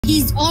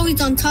He's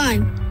always on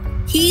time.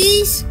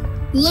 He's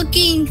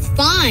looking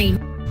fine.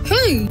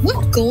 Hey,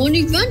 let's go on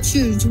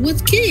adventures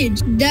with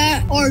kids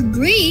that are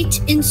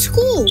great in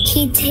school.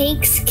 He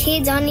takes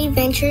kids on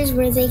adventures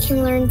where they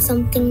can learn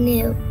something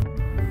new.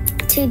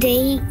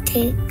 Today, he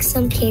takes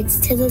some kids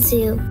to the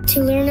zoo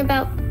to learn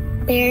about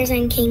bears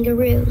and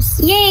kangaroos.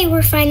 Yay,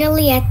 we're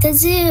finally at the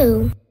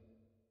zoo.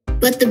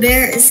 But the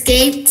bear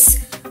escaped,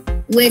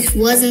 which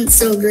wasn't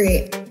so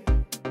great.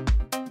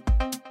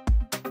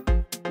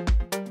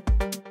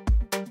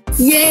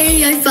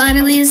 Yay, I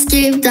finally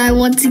escaped. I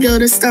want to go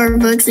to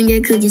Starbucks and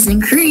get cookies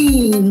and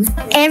cream.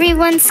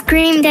 Everyone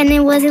screamed and it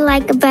wasn't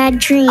like a bad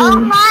dream. Oh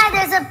my,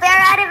 there's a bear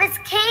out of his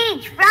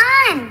cage.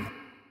 Run!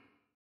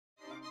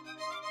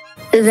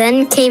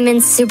 Then came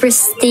in Super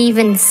Steve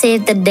and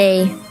saved the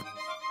day.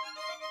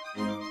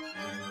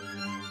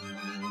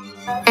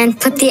 And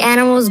put the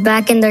animals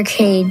back in their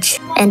cage.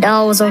 And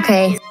all was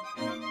okay.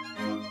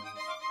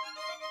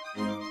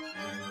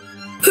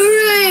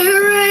 Hooray,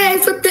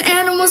 hooray! Put the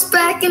animals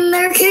back in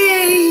their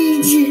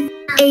cage!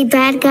 A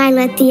bad guy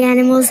let the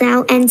animals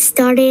out and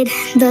started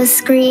the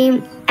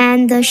scream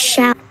and the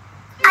shout.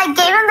 I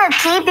gave him the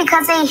key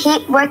because I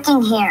hate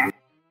working here.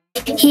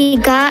 He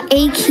got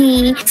a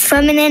key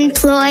from an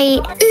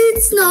employee.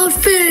 It's not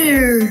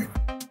fair!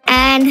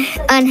 An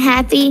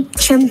unhappy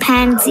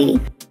chimpanzee.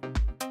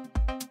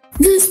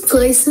 This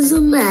place is a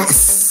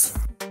mess.